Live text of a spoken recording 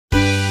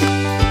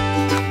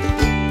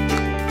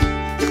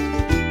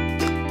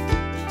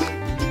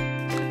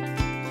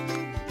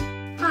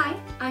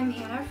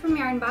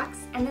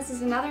and this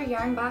is another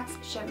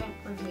Yarnbox shipment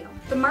reveal.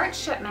 The March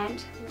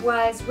shipment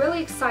was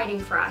really exciting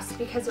for us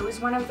because it was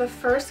one of the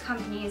first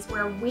companies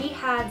where we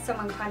had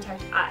someone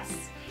contact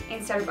us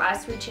instead of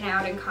us reaching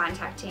out and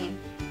contacting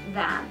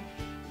them.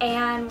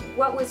 And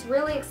what was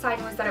really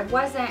exciting was that it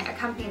wasn't a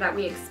company that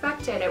we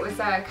expected. It was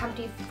a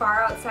company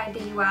far outside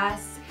the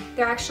US.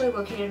 They're actually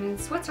located in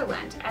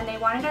Switzerland, and they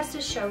wanted us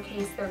to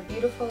showcase their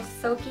beautiful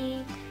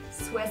silky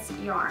Swiss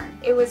yarn.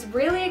 It was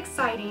really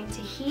exciting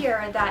to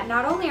hear that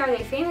not only are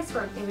they famous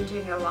for what they've been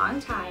doing a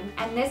long time,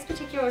 and this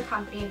particular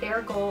company,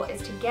 their goal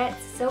is to get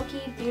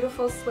silky,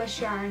 beautiful Swiss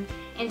yarn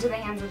into the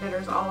hands of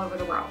knitters all over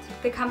the world.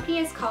 The company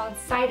is called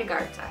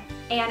Seidegarte,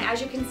 and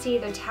as you can see,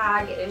 the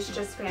tag is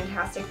just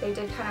fantastic. They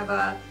did kind of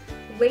a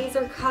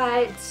laser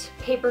cut,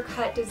 paper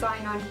cut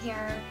design on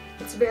here.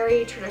 It's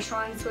very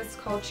traditional in Swiss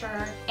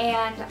culture,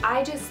 and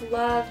I just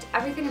loved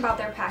everything about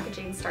their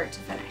packaging start to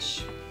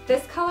finish.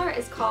 This color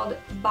is called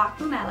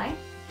Bakumele,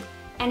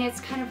 and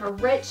it's kind of a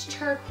rich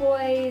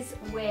turquoise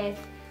with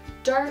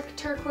dark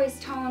turquoise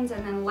tones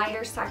and then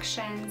lighter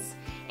sections.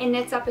 It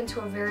knits up into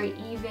a very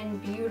even,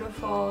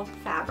 beautiful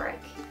fabric.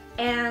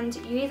 And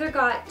you either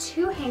got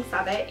 2 hanks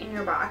of it in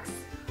your box,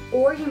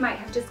 or you might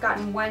have just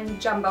gotten 1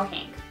 jumbo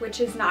hank,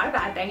 which is not a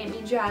bad thing. It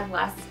means you had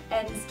less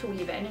ends to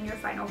weave in your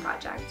final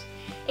project.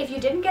 If you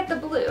didn't get the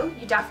blue,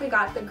 you definitely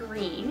got the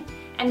green,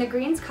 and the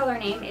green's color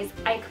name is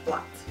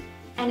Eichblatt.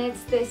 And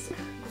it's this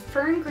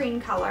fern green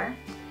color.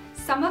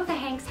 Some of the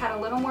hanks had a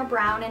little more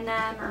brown in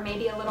them, or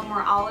maybe a little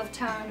more olive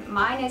tone.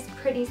 Mine is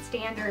pretty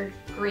standard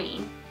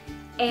green.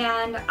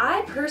 And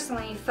I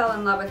personally fell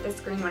in love with this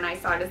green when I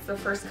saw it. It's the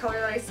first color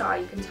that I saw.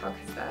 You can tell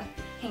because the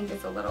hank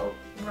is a little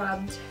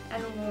rubbed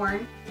and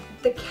worn.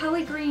 The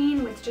Kelly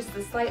green with just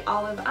the slight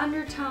olive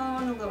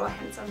undertone, little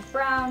hints of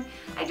brown,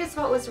 I just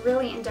felt was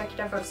really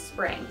indicative of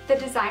spring. The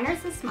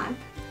designers this month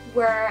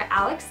were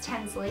Alex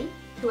Tensley,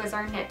 who was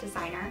our knit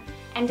designer,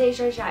 and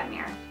Deja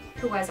Jetmir,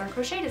 who was our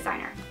crochet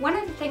designer. One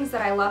of the things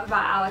that I love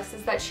about Alex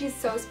is that she's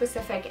so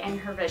specific in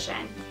her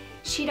vision.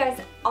 She does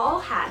all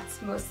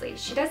hats mostly.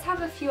 She does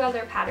have a few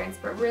other patterns,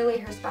 but really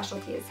her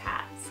specialty is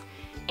hats.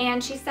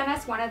 And she sent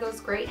us one of those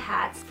great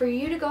hats for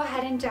you to go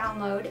ahead and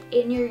download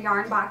in your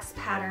Yarnbox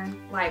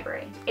pattern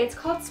library. It's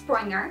called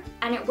Springer,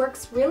 and it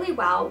works really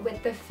well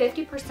with the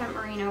 50%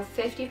 merino,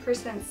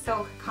 50%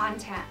 silk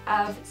content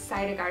of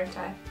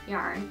Seidegarte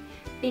yarn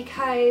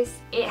because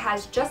it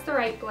has just the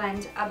right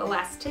blend of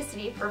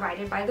elasticity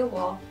provided by the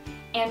wool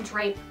and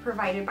drape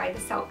provided by the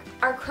silk.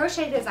 Our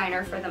crochet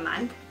designer for the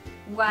month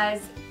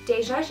was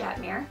Deja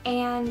Jetmir,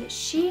 and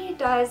she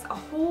does a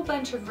whole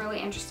bunch of really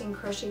interesting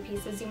crochet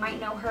pieces. You might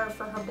know her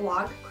for her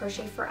blog,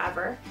 Crochet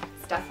Forever.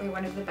 It's definitely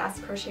one of the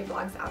best crochet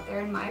blogs out there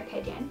in my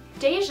opinion.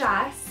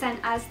 Deja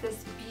sent us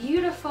this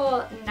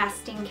beautiful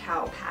nesting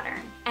cow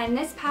pattern, and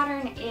this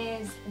pattern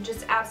is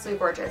just absolutely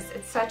gorgeous.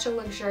 It's such a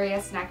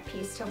luxurious neck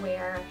piece to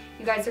wear.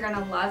 You guys are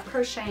gonna love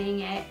crocheting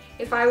it.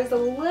 If I was a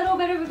little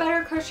bit of a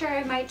better crocheter,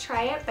 I might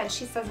try it, but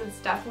she says it's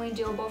definitely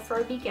doable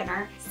for a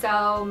beginner,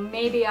 so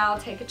maybe I'll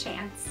take a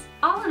chance.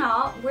 All in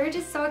all, we're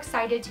just so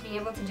excited to be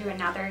able to do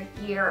another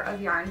year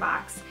of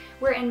Yarnbox.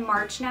 We're in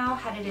March now,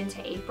 headed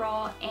into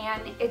April,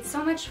 and it's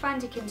so much fun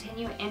to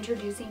continue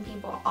introducing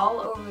people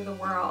all over the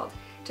world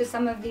to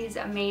some of these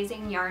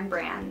amazing yarn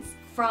brands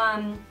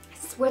from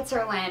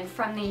Switzerland,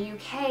 from the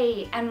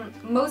UK, and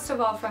most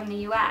of all from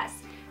the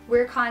US.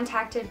 We're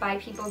contacted by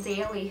people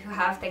daily who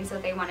have things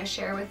that they want to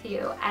share with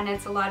you, and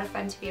it's a lot of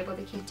fun to be able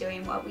to keep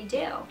doing what we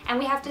do. And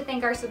we have to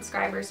thank our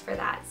subscribers for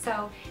that.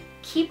 So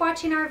keep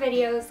watching our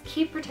videos,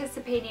 keep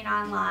participating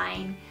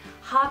online,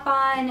 hop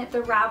on the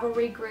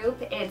Ravelry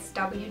group. It's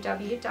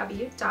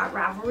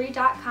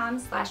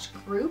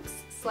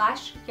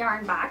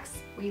www.ravelry.com/groups/yarnbox.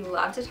 We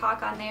love to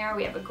talk on there.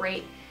 We have a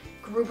great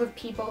group of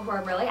people who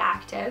are really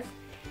active.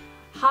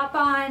 Hop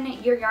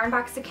on your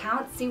Yarnbox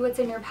account, see what's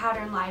in your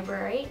pattern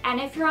library,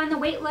 and if you're on the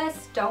wait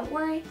list, don't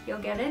worry, you'll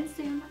get in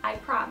soon, I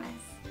promise.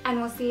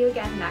 And we'll see you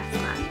again next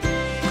month.